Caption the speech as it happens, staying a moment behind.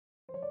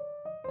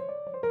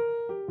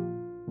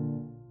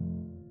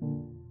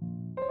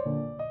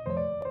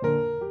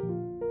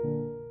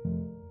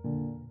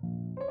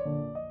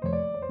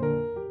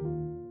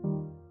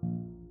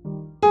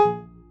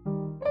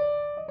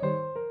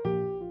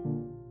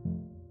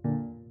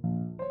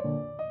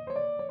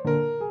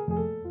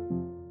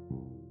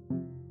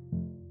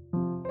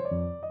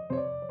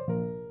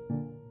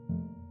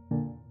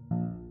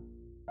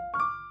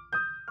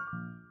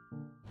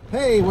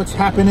Hey, what's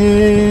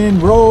happening,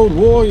 road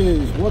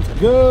warriors? What's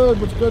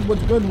good? What's good?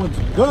 What's good? What's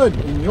good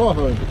in your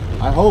hood?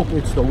 I hope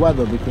it's the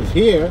weather, because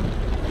here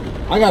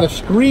I gotta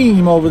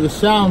scream over the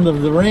sound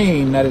of the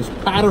rain that is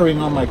pattering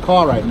on my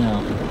car right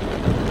now.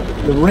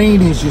 The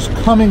rain is just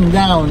coming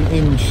down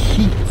in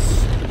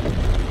sheets,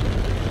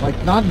 like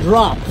not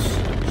drops,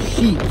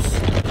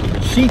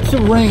 sheets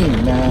of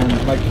rain, man.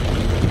 Like,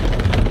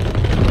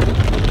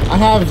 I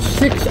have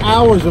 6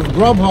 hours of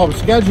GRUBHUB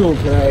scheduled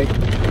today.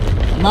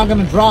 I'm not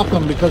going to drop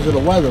them because of the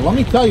weather. Let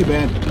me tell you,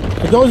 man,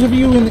 for those of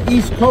you in the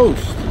East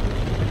Coast,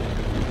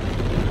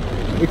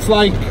 it's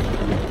like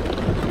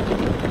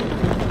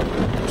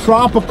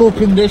tropical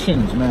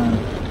conditions, man.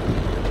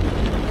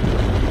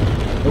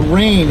 The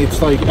rain,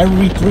 it's like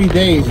every 3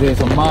 days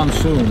there's a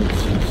monsoon.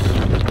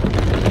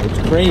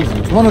 It's crazy.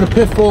 It's one of the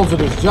pitfalls of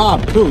this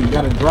job, too. You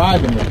got to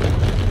drive in it.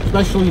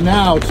 Especially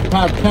now, it's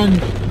about 10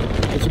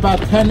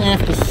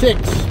 after 6.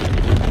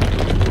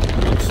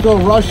 It's still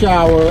rush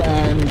hour,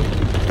 and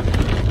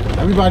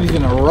everybody's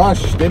in a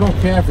rush. They don't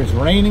care if it's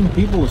raining.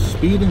 People are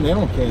speeding. They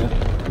don't care.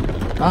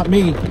 Not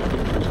me.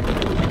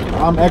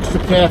 I'm extra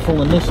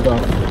careful in this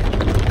stuff.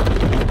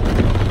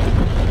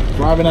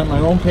 Driving at my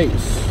own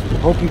pace.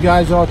 Hope you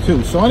guys are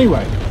too. So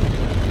anyway,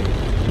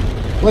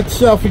 let's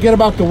forget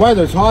about the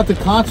weather. It's hard to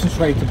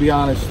concentrate, to be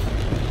honest.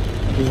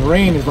 This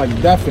rain is like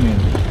deafening.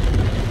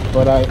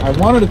 But I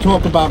wanted to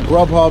talk about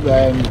GRUBHUB,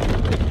 and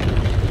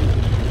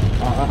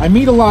I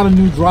meet a lot of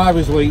new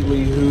drivers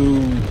lately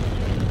who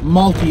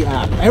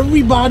multi-app.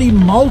 Everybody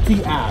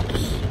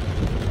multi-apps.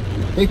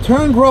 They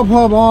turn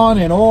GRUBHUB on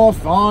and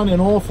off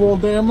all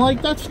day. I'm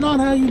like, that's not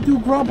how you do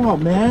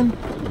GRUBHUB, man.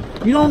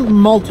 You don't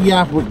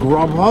multi-app with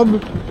GRUBHUB.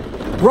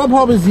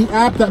 GRUBHUB is the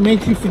app that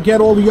makes you forget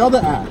all the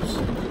other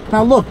apps.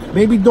 Now look,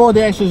 maybe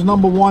DoorDash is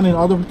 #1 in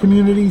other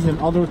communities, in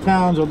other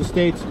towns, other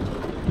states.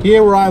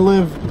 Here where I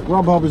live,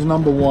 GRUBHUB is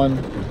 #1,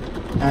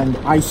 and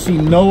I see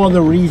no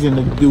other reason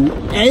to do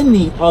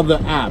any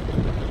other app.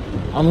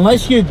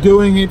 Unless you're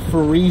doing it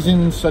for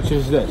reasons such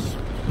as this.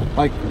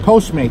 Like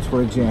Postmates,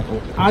 for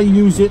example. I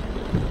use it.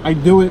 I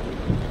do it.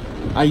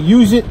 I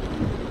use it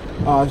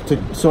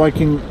so I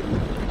can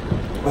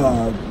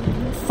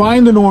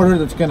find an order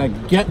that's going to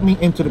get me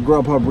into the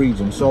GRUBHUB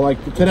region. So like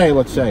today,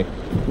 let's say,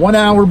 1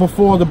 hour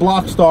before the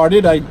block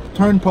started, I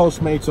turned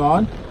Postmates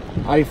on.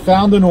 I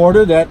found an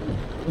order that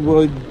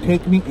would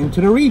take me into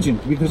the region,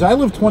 because I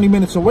live 20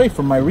 minutes away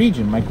from my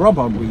region, my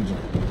GRUBHUB region.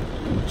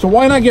 So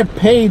why not get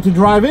paid to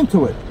drive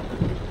into it?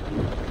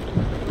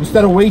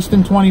 Instead of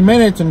wasting 20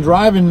 minutes and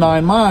driving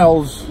 9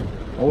 miles,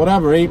 or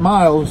whatever, 8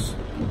 miles,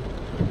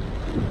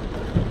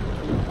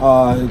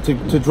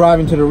 to drive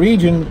into the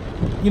region,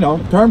 you know,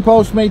 turn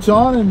Postmates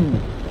on,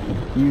 and,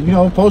 you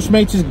know,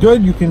 Postmates is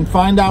good. You can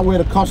find out where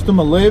the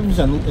customer lives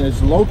and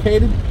is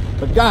located.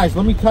 But guys,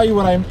 let me tell you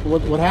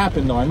what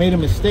happened, though. I made a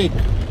mistake,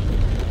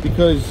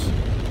 because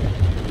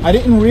I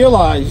didn't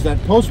realize that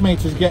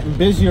Postmates is getting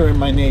busier in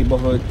my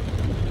neighborhood.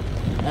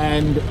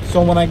 And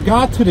so when I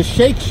got to the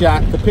Shake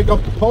Shack to pick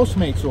up the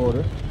Postmates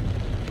order,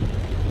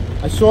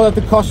 I saw that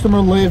the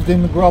customer lived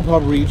in the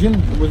GRUBHUB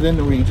region, within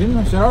the region.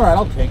 I said, all right,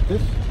 I'll take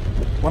this.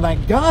 When I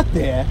got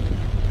there,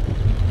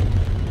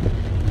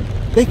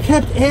 they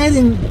kept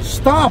adding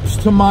stops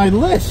to my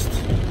list.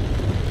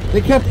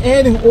 They kept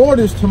adding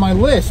orders to my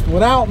list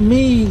without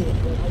me.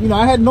 You know,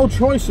 I had no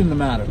choice in the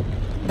matter.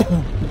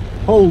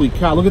 Holy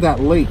cow, look at that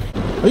lake.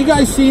 Are you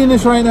guys seeing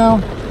this right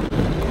now?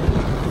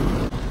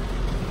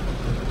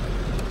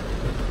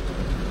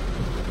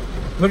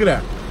 Look at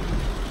that.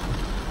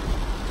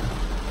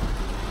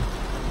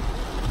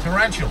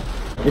 Torrential.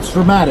 It's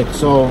dramatic,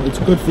 so it's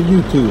good for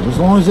YouTube. As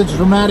long as it's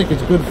dramatic,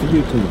 it's good for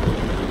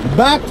YouTube.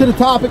 Back to the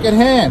topic at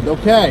hand,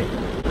 okay.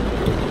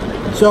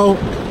 So,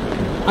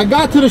 I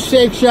got to the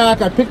Shake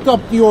Shack, I picked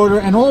up the order,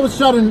 and all of a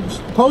sudden,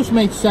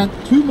 Postmates sent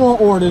 2 more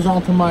orders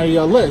onto my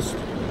list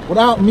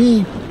without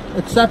me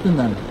accepting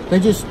them. They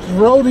just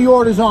throw the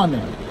orders on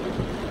there.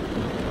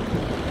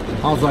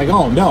 I was like,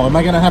 oh no, am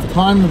I going to have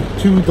time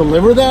to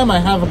deliver them? I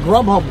have a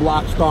GRUBHUB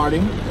block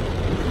starting,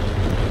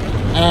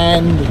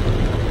 and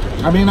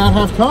I may not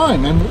have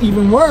time. And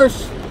even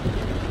worse,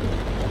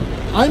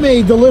 I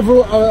may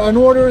deliver an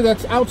order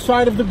that's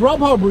outside of the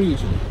GRUBHUB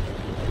region.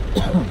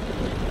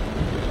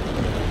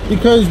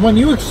 Because when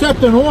you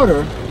accept an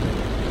order,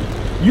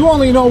 you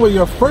only know where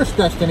your first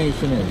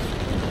destination is.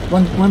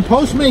 When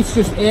Postmates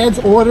just adds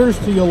orders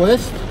to your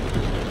list,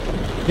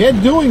 they're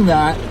doing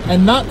that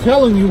and not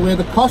telling you where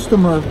the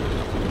customer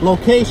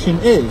location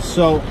is.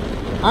 So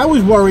I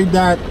was worried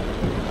that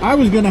I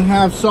was going to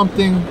have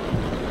something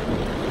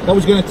that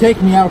was going to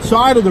take me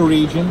outside of the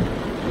region,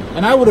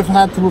 and I would have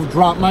had to have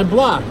dropped my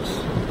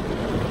blocks.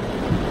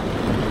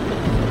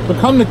 But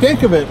come to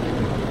think of it,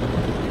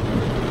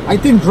 I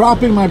think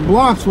dropping my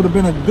blocks would have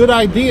been a good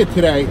idea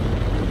today,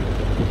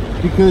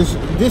 because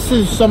this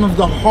is some of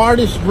the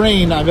hardest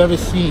rain I've ever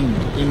seen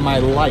in my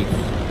life.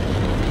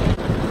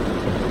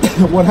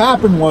 What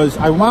happened was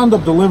I wound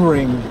up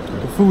delivering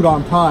the food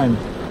on time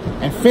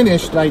and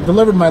finished. I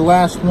delivered my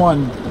last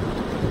one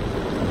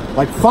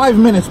like 5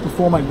 minutes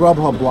before my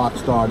GRUBHUB block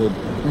started.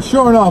 And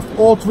sure enough,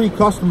 all 3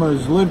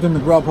 customers lived in the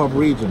GRUBHUB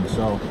region.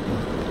 So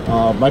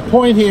my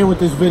point here with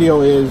this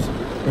video is,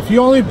 if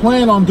you only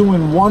plan on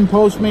doing 1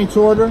 Postmates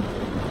order,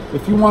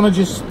 if you want to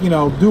just, you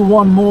know, do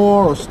 1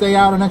 more or stay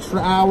out an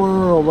extra hour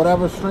or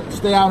whatever,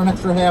 stay out an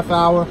extra half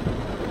hour,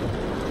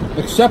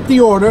 accept the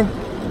order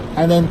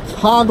and then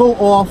toggle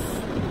off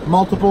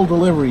multiple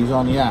deliveries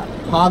on the app.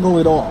 Toggle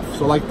it off.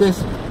 So like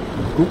this,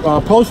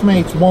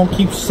 Postmates won't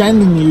keep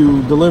sending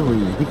you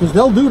deliveries, because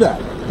they'll do that.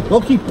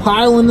 They'll keep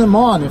piling them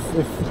on.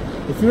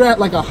 If you're at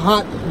like a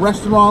hot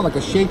restaurant, like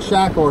a Shake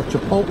Shack or a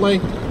Chipotle,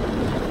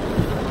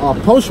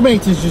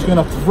 Postmates is just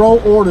going to throw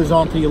orders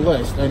onto your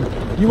list, and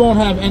you won't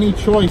have any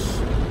choice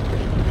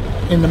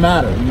in the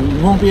matter.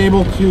 You won't be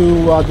able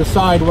to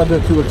decide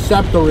whether to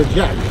accept or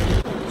reject.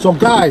 So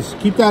guys,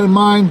 keep that in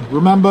mind.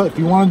 Remember, if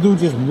you want to do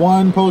just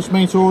 1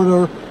 Postmates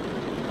order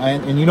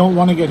and you don't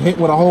want to get hit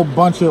with a whole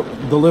bunch of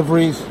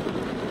deliveries,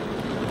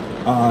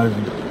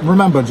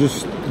 remember,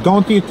 just go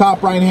into your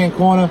top right hand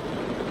corner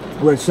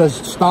where it says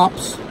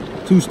stops,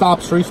 2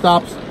 stops, 3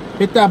 stops,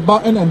 hit that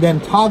button and then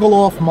toggle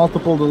off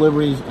multiple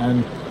deliveries,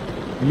 and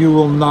you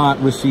will not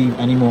receive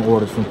any more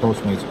orders from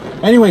Postmates.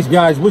 Anyways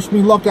guys, wish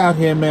me luck out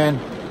here, man.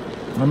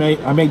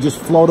 I may just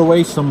float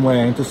away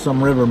somewhere into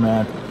some river,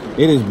 man.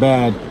 It is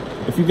bad.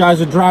 If you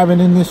guys are driving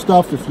in this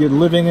stuff, if you're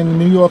living in the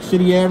New York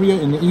City area,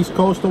 in the East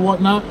Coast or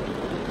whatnot,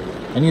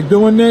 and you're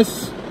doing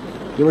this,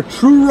 you're a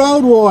true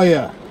road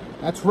warrior.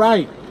 That's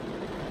right.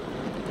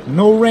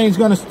 No rain's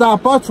gonna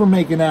stop us from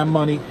making that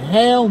money.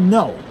 Hell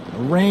no.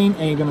 The rain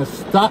ain't gonna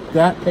stop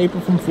that paper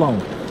from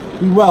flowing.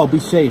 Be well, be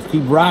safe,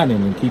 keep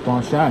riding, and keep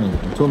on shining.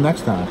 Until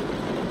next time,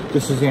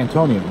 this is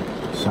Antonio,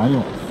 signing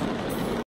off.